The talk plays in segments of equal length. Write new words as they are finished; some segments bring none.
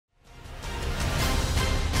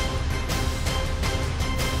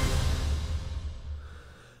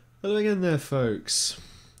Hello again there, folks.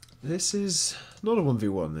 This is not a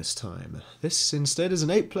 1v1 this time. This instead is an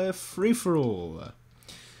 8-player free-for-all.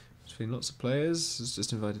 Between lots of players. I was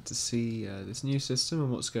just invited to see this new system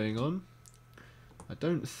and what's going on. I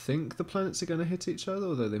don't think the planets are going to hit each other,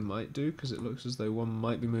 although they might do, because it looks as though one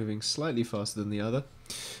might be moving slightly faster than the other.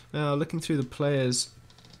 Now, looking through the players,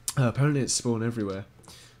 apparently it's spawn everywhere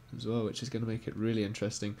as well, which is going to make it really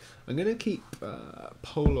interesting. I'm going to keep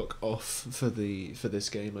Pollock off for this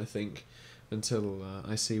game, I think, until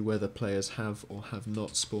I see whether players have or have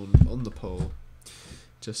not spawned on the pole,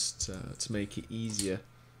 just to make it easier.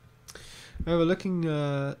 However, looking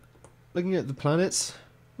at the planets,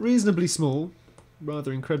 reasonably small,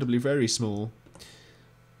 rather incredibly very small,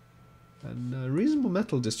 and reasonable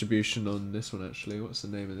metal distribution on this one actually. What's the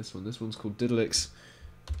name of this one? This one's called Diddlix.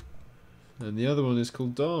 And the other one is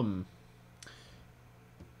called Dom.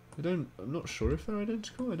 I'm not sure if they're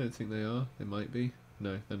identical. I don't think they are. They might be.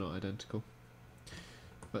 No, they're not identical.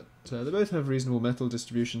 But they both have reasonable metal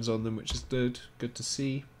distributions on them, which is good to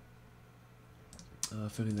see.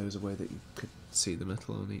 If only there was a way that you could see the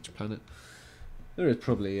metal on each planet. There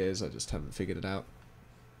probably is, I just haven't figured it out.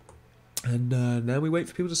 And now we wait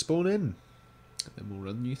for people to spawn in, and then we'll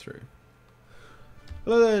run you through.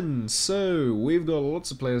 Hello then, so we've got lots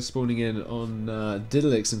of players spawning in on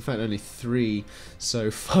Diddlix, in fact only 3, so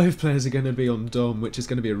 5 players are going to be on Dom, which is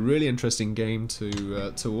going to be a really interesting game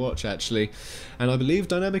to watch actually. And I believe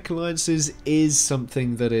Dynamic Alliances is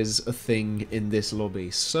something that is a thing in this lobby,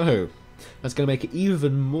 so that's going to make it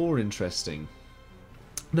even more interesting.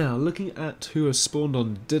 Now, looking at who has spawned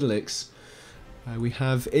on Diddlix, we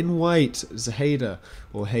have in white Zaheda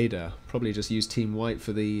or Hader. Probably just use Team White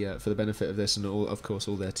for the benefit of this, and of course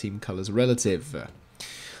all their team colours relative.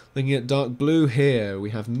 Looking at dark blue here, we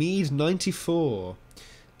have Mead 94.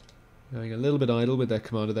 Going a little bit idle with their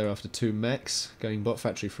commander there after 2 mechs. Going bot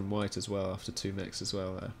factory from white as well after 2 mechs as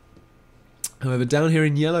well. However, down here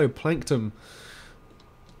in yellow, Plankton.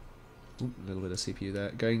 Ooh, a little bit of CPU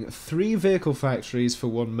there. Going 3 vehicle factories for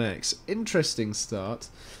 1 mechs. Interesting start,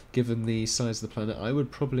 given the size of the planet. I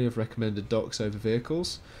would probably have recommended docks over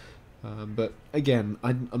vehicles. But again,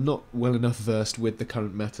 I'm not well enough versed with the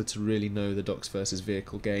current meta to really know the docks versus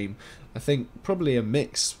vehicle game. I think probably a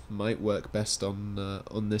mix might work best on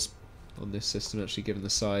this system, actually, given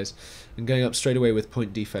the size. And going up straight away with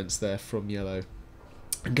point defense there from yellow.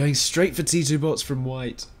 And going straight for T2 bots from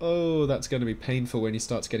white. Oh, that's going to be painful when he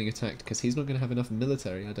starts getting attacked, because he's not going to have enough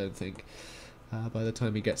military, I don't think. By the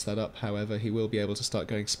time he gets that up, however, he will be able to start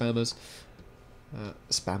going spammers.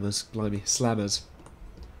 Spammers, blimey, slammers.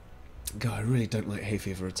 God, I really don't like hay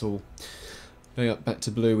fever at all. Going up back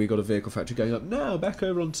to blue, we've got a vehicle factory going up. Now, back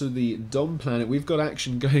over onto the Dom planet, we've got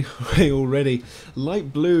action going away already.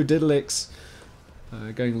 Light blue, Diddlix.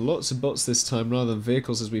 Going lots of bots this time rather than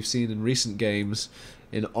vehicles as we've seen in recent games.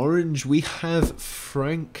 In orange we have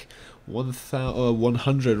Frank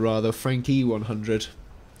 100 rather, Frankie 100,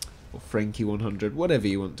 or Frankie 100, whatever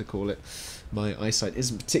you want to call it. My eyesight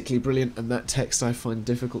isn't particularly brilliant, and that text I find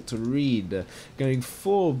difficult to read. Going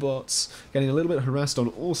 4 bots, getting a little bit harassed on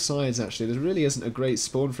all sides actually. There really isn't a great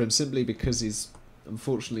spawn for him, simply because he's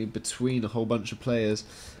unfortunately between a whole bunch of players.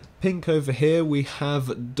 Pink over here, we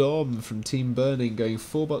have Dom from Team Burning going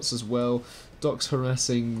 4 bots as well. Doc's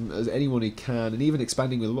harassing as anyone he can, and even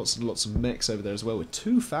expanding with lots and lots of mechs over there as well, with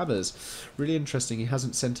 2 fabbers. Really interesting, he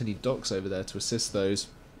hasn't sent any docs over there to assist those.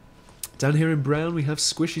 Down here in brown we have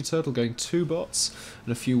Squishy Turtle going 2 bots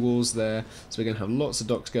and a few walls there, so we're going to have lots of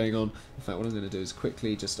docs going on. In fact, what I'm going to do is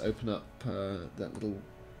quickly just open up that little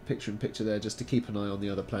picture-in-picture there, just to keep an eye on the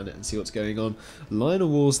other planet and see what's going on. Line of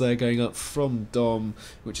walls there going up from Dom,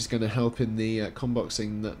 which is going to help in the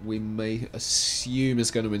comboxing that we may assume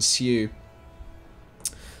is going to ensue.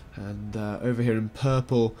 And over here in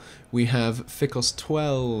purple we have Ficos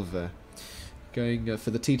 12 going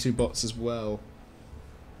for the T2 bots as well.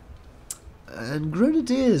 And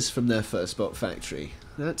Grenadiers from their first bot factory.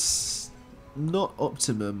 That's not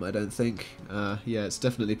optimum, I don't think. Yeah, it's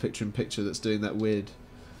definitely picture-in-picture that's doing that weird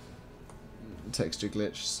texture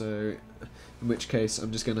glitch, so in which case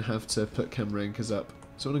I'm just going to have to put camera anchors up.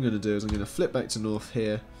 So what I'm going to do is I'm going to flip back to north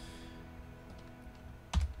here,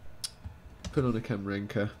 put on a camera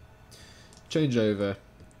anchor, change over,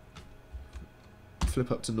 flip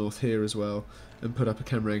up to north here as well, and put up a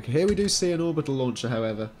camera anchor. Here we do see an orbital launcher,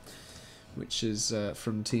 however, which is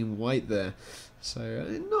from Team White there.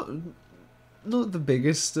 So not the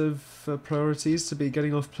biggest of priorities to be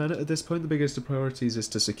getting off planet at this point. The biggest of priorities is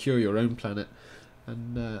to secure your own planet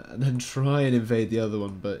and then try and invade the other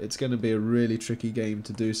one, but it's going to be a really tricky game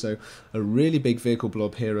to do so. A really big vehicle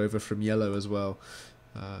blob here over from yellow as well.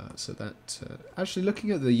 So that actually,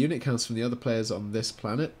 looking at the unit counts from the other players on this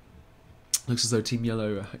planet, looks as though Team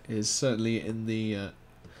Yellow is certainly in the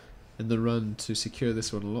run to secure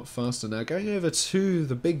this one a lot faster. Now going over to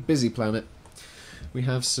the big busy planet, we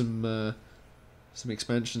have some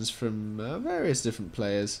expansions from various different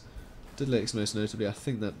players. Diddlix most notably. I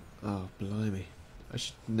think that, oh blimey, I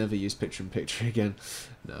should never use picture-in-picture again.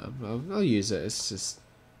 No, I'll use it. It's just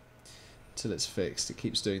till it's fixed. It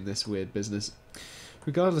keeps doing this weird business.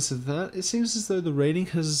 Regardless of that, it seems as though the raiding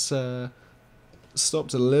has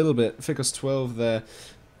stopped a little bit. Ficos 12 there,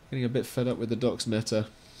 getting a bit fed up with the docks meta.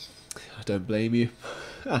 I don't blame you.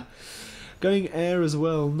 Going air as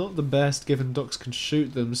well, not the best given docks can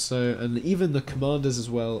shoot them, so, and even the commanders as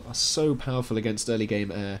well are so powerful against early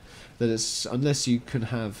game air that it's, unless you can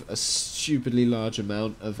have a stupidly large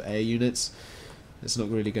amount of air units, it's not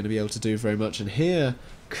really going to be able to do very much. And here,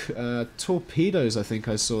 torpedoes I think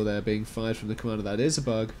I saw there being fired from the commander. That is a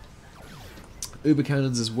bug. Uber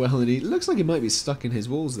cannons as well, and he looks like he might be stuck in his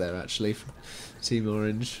walls there actually from Team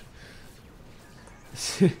Orange.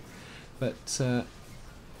 But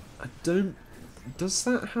I don't... Does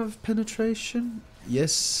that have penetration?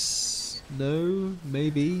 Yes. No.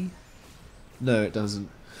 Maybe. No, it doesn't.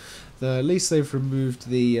 At least they've removed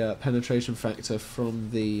the penetration factor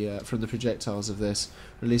from the projectiles of this.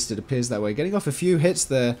 Or at least it appears that way. Getting off a few hits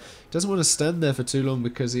there. Doesn't want to stand there for too long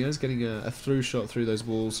because he is getting a through shot through those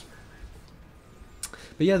walls.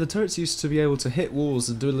 But yeah, the turrets used to be able to hit walls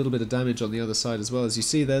and do a little bit of damage on the other side as well. As you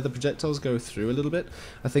see there, the projectiles go through a little bit.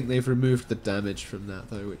 I think they've removed the damage from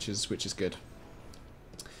that though, which is good.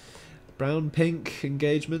 Brown-pink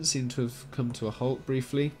engagement seem to have come to a halt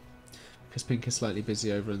briefly, because pink is slightly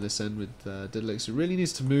busy over on this end with Diddlix, who really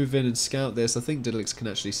needs to move in and scout this. I think Diddlix can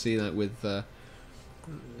actually see that with...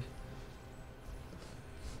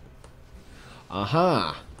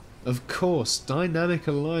 Aha! Of course, dynamic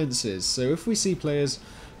alliances. So if we see players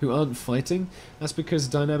who aren't fighting, that's because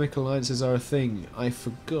dynamic alliances are a thing. I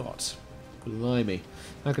forgot. Blimey.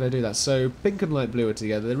 How could I do that? So pink and light blue are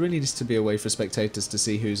together. There really needs to be a way for spectators to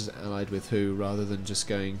see who's allied with who, rather than just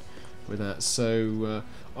going with that. So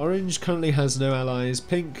orange currently has no allies.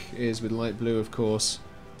 Pink is with light blue, of course.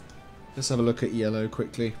 Let's have a look at yellow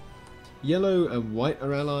quickly. Yellow and white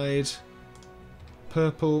are allied.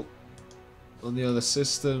 Purple on the other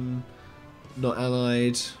system, not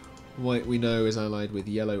allied. White we know is allied with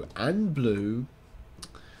yellow and blue,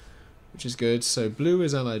 which is good. So blue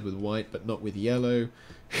is allied with white but not with yellow.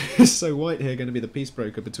 So white here going to be the peace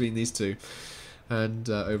broker between these two. And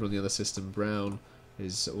over on the other system, brown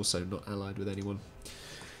is also not allied with anyone.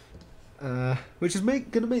 Which is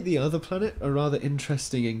going to make the other planet a rather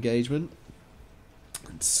interesting engagement.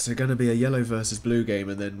 It's going to be a yellow versus blue game,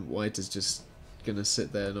 and then white is just going to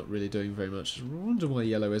sit there not really doing very much. I wonder why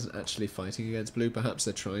yellow isn't actually fighting against blue. Perhaps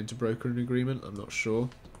they're trying to broker an agreement, I'm not sure.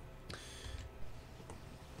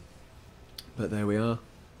 But there we are.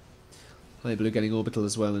 Light blue getting orbital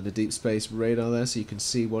as well in the deep space radar there, so you can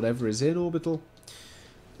see whatever is in orbital,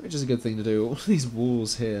 which is a good thing to do. All these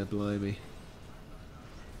walls here, blimey.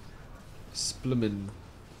 Splummin'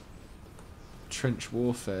 trench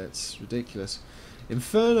warfare, it's ridiculous.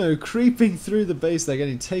 Inferno creeping through the base. They're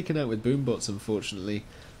getting taken out with boombots, unfortunately.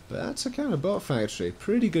 But that's a kind of bot factory.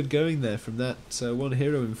 Pretty good going there from that one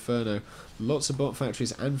hero Inferno. Lots of bot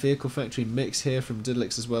factories and vehicle factory mix here from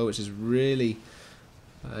Diddlix as well, which is really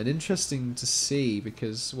interesting to see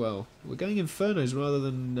because, well, we're going Infernos rather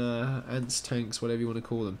than ants, tanks, whatever you want to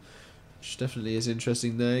call them. Which definitely is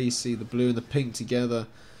interesting there. You see the blue and the pink together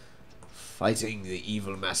fighting the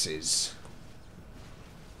evil masses.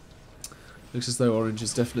 Looks as though orange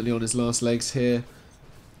is definitely on his last legs here.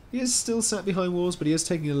 He is still sat behind walls, but he is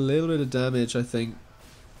taking a little bit of damage, I think.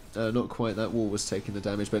 Not quite, that wall was taking the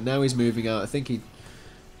damage, but now he's moving out. I think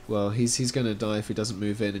he's going to die if he doesn't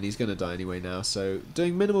move in, and he's going to die anyway now. So,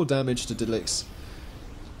 doing minimal damage to Diddlix.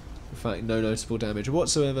 In fact, no noticeable damage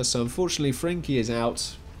whatsoever. So, unfortunately, Frankie is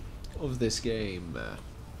out of this game.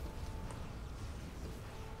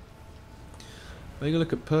 Having a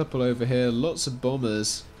look at purple over here. Lots of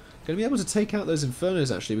bombers. Going to be able to take out those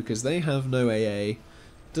Infernos, actually, because they have no AA.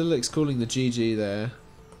 Diddlix calling the GG there.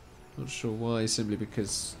 Not sure why, simply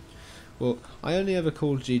because... Well, I only ever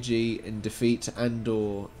call GG in defeat and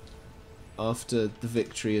or after the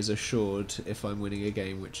victory is assured if I'm winning a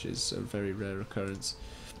game, which is a very rare occurrence.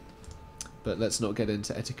 But let's not get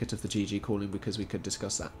into etiquette of the GG calling because we could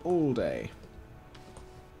discuss that all day.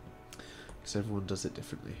 Because everyone does it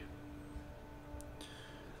differently.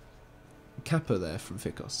 Kappa there from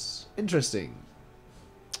Ficos. Interesting.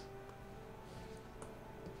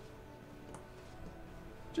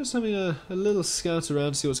 Just having a little scout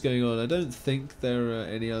around to see what's going on. I don't think there are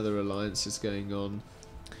any other alliances going on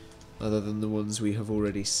other than the ones we have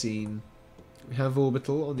already seen. We have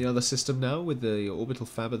Orbital on the other system now with the Orbital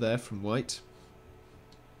Faber there from White.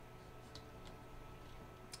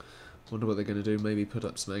 Wonder what they're going to do, maybe put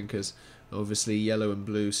up some anchors. Obviously yellow and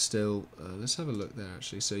blue still. Let's have a look there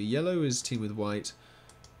actually. So yellow is team with white.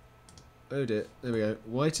 Oh dear, there we go.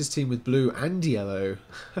 White is team with blue and yellow.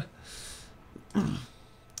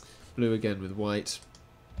 Blue again with white.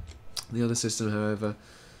 The other system, however,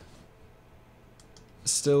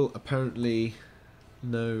 still apparently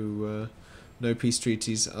no peace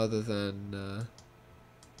treaties other than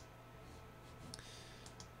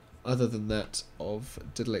that of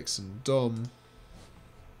Diddlix and Dom.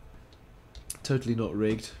 Totally not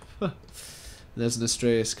rigged. There's an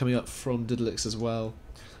Astraeus coming up from Diddlix as well.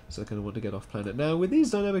 So they're going to want to get off planet. Now, with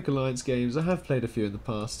these dynamic alliance games, I have played a few in the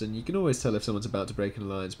past, and you can always tell if someone's about to break an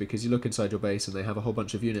alliance because you look inside your base and they have a whole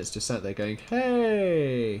bunch of units just sat there going,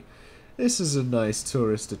 hey, this is a nice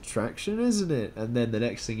tourist attraction, isn't it? And then the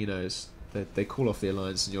next thing you know is that they call off the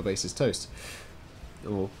alliance and your base is toast.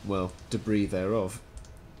 Or, well, debris thereof.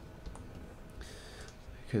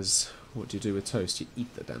 Because what do you do with toast? You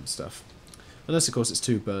eat the damn stuff. Unless, of course, it's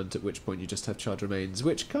too burnt, at which point you just have charred remains,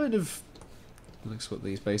 which kind of looks what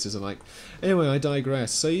these bases are like. Anyway, I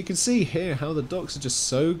digress. So you can see here how the docks are just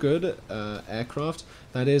so good at aircraft.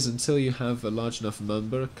 That is, until you have a large enough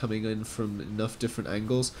number coming in from enough different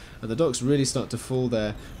angles, and the docks really start to fall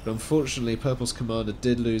there. But unfortunately, Purple's commander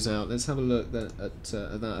did lose out. Let's have a look at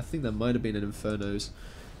that. I think that might have been an Inferno's.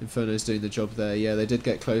 Inferno's doing the job there. Yeah, they did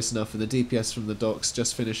get close enough, and the DPS from the docks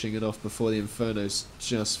just finishing it off before the Inferno's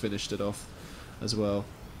just finished it off as well.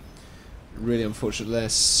 Really unfortunate there.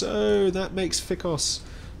 So that makes Ficos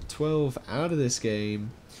 12 out of this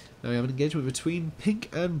game. Now we have an engagement between pink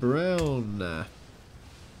and brown.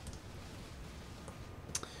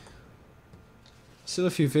 Still a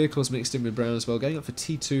few vehicles mixed in with brown as well. Going up for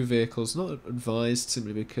T2 vehicles. Not advised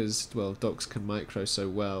simply because, well, docks can micro so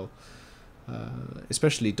well.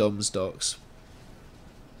 Especially Dom's docks.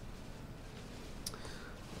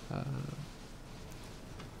 But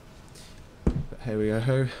here we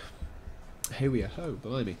go. Hey we are ho,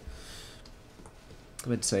 blimey. I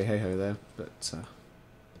meant to say hey ho there, but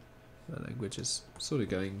my language is sort of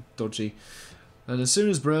going dodgy. And as soon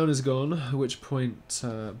as brown is gone, at which point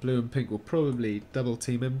blue and pink will probably double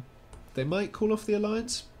team him, they might call off the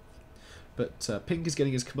alliance. But pink is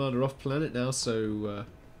getting his commander off planet now, so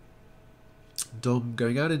Dom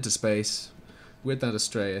going out into space with that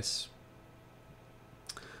Astraeus.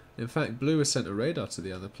 In fact, blue has sent a radar to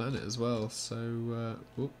the other planet as well, so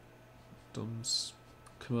whoop. Dom's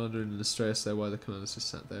commander and an Astraeus there, while the commander's just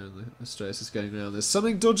sat there and the Astraeus is going around. There's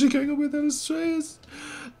something dodgy going on with that Astraeus!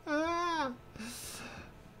 Ah!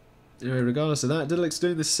 Anyway, regardless of that, Diddlix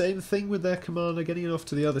doing the same thing with their commander, getting it off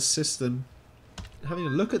to the other system. Having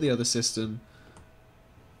a look at the other system,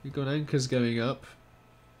 we've got anchors going up,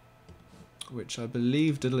 which I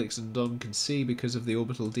believe Diddlix and Dom can see because of the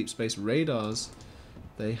orbital deep space radars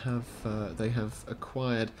they have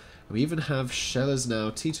acquired. We even have shellers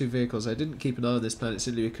now, T2 vehicles. I didn't keep an eye on this planet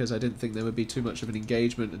simply because I didn't think there would be too much of an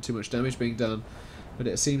engagement and too much damage being done. But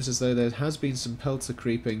it seems as though there has been some pelter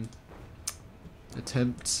creeping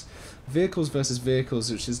attempts. Vehicles versus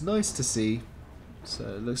vehicles, which is nice to see. So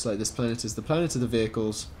it looks like this planet is the planet of the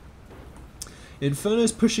vehicles.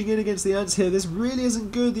 Inferno's pushing in against the ants here. This really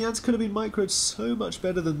isn't good. The ants could have been microed so much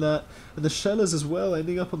better than that. And the shellers as well,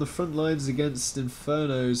 ending up on the front lines against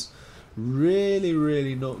Infernos. Really,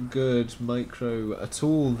 really not good micro at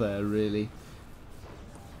all there, really.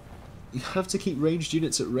 You have to keep ranged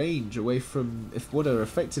units at range, away from what are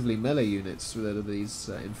effectively melee units with these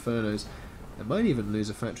Infernos. They might even lose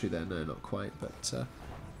a factory there. No, not quite, but...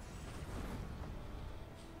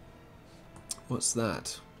 what's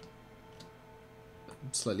that?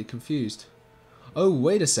 I'm slightly confused. Oh,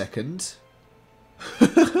 wait a second.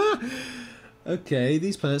 Okay,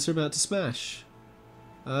 these planets are about to smash.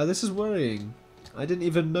 This is worrying. I didn't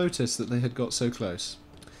even notice that they had got so close.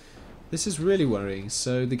 This is really worrying.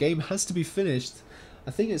 So the game has to be finished.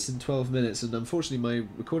 I think it's in 12 minutes, and unfortunately my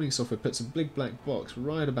recording software puts a big black box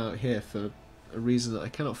right about here for a reason that I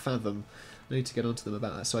cannot fathom. I need to get onto them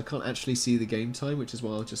about that. So I can't actually see the game time, which is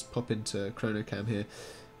why I'll just pop into ChronoCam here.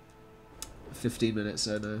 15 minutes,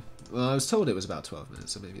 I don't know. Well, I was told it was about 12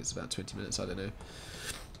 minutes, so maybe it's about 20 minutes, I don't know.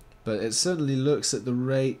 But it certainly looks at the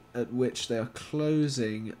rate at which they are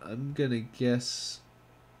closing. I'm going to guess...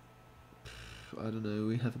 I don't know,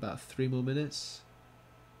 we have about 3 more minutes?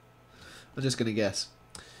 I'm just going to guess.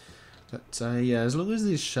 But yeah, as long as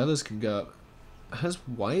these shellers can go up Has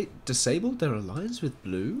white disabled their alliance with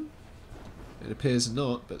blue? It appears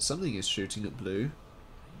not, but something is shooting at blue.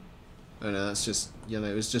 Oh no, that's just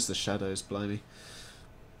yellow. It was just the shadows, blimey.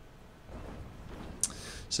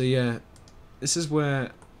 So yeah, this is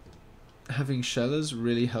where having shellers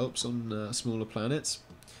really helps on smaller planets.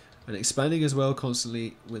 And expanding as well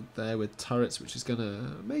constantly with turrets, which is going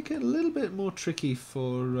to make it a little bit more tricky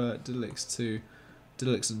for Diddlix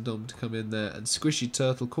and Dom to come in there. And Squishy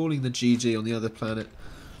Turtle calling the GG on the other planet.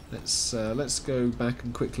 Let's go back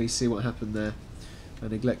and quickly see what happened there. I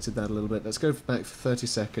neglected that a little bit. Let's go back for 30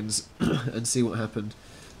 seconds and see what happened.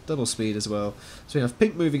 Double speed as well. So we have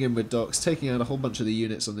Pink moving in with docks, taking out a whole bunch of the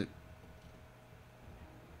units on the...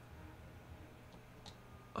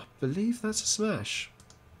 I believe that's a smash.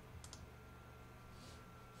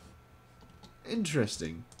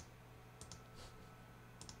 Interesting.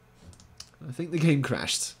 I think the game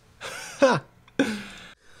crashed.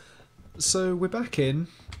 So we're back in,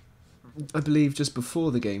 I believe just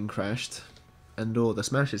before the game crashed and or the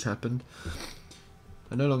smashes happened.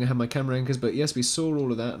 I no longer have my camera anchors, but yes, we saw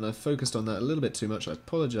all of that and I focused on that a little bit too much. I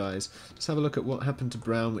apologise. Let's have a look at what happened to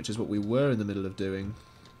Brown, which is what we were in the middle of doing.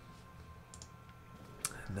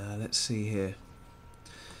 And let's see here.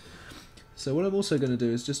 So what I'm also going to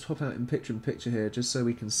do is just hop out in picture here, just so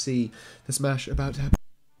we can see the smash about to happen.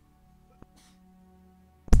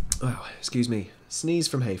 Oh, excuse me. Sneeze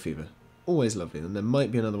from hay fever. Always lovely, and there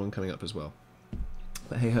might be another one coming up as well.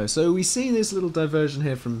 But hey ho. So we see this little diversion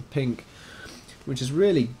here from Pink, which is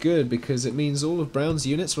really good because it means all of Brown's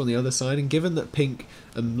units are on the other side, and given that Pink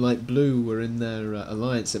and Light Blue were in their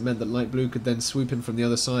alliance, it meant that Light Blue could then swoop in from the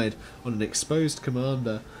other side on an exposed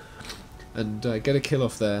commander and get a kill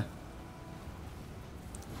off there.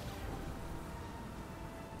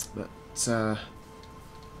 But so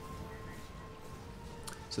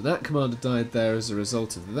that commander died there as a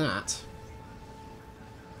result of that.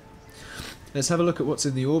 Let's have a look at what's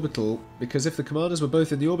in the orbital, because if the commanders were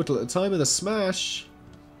both in the orbital at the time of the smash,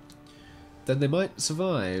 then they might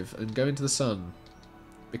survive and go into the sun.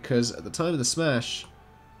 Because at the time of the smash,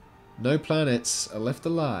 no planets are left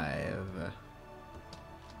alive.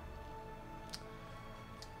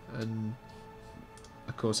 And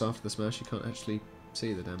of course after the smash you can't actually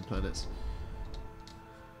see the damn planets.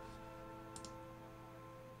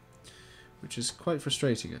 Which is quite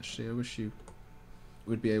frustrating actually. I wish you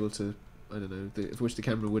would be able to, I don't know, I wish the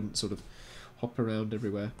camera wouldn't sort of hop around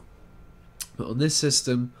everywhere. But on this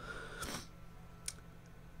system,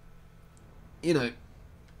 you know,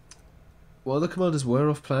 while the commanders were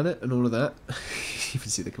off planet and all of that, you can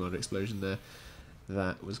see the commander explosion there.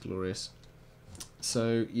 That was glorious.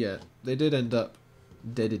 So yeah, they did end up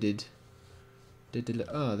deaded.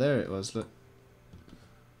 Ah, there it was, look.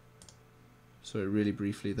 Saw it really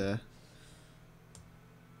briefly there.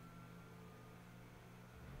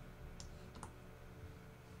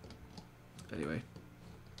 Anyway.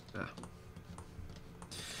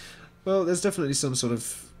 Well, there's definitely some sort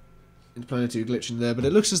of interplanetary glitch in there, but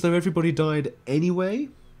it looks as though everybody died anyway,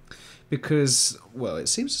 because, well, it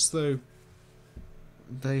seems as though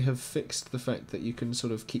they have fixed the fact that you can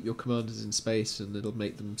sort of keep your commanders in space and it'll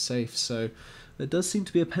make them safe, so there does seem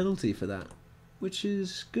to be a penalty for that, which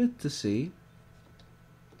is good to see.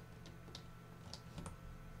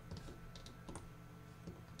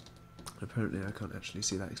 Apparently I can't actually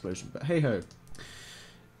see that explosion, but hey ho,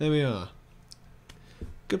 there we are.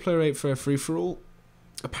 Good play rate for a free-for-all.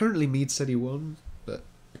 Apparently Mead said he won, but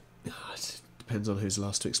it depends on who's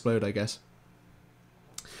last to explode, I guess.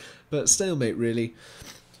 But stalemate really.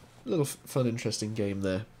 A little fun, interesting game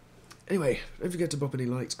there. Anyway, don't forget to pop any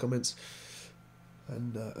likes, comments,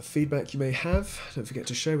 and feedback you may have. Don't forget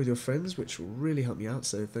to share with your friends, which will really help me out,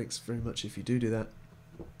 so thanks very much if you do that.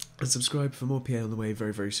 And subscribe for more PA on the way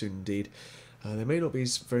very, very soon indeed. There may not be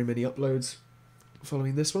very many uploads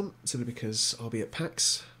following this one, simply because I'll be at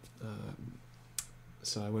PAX,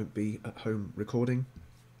 so I won't be at home recording.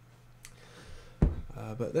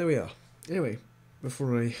 But there we are. Anyway,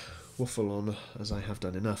 before I waffle on, as I have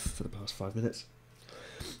done enough for the past 5 minutes,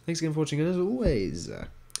 thanks again for watching, and as always,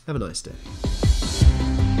 have a nice day.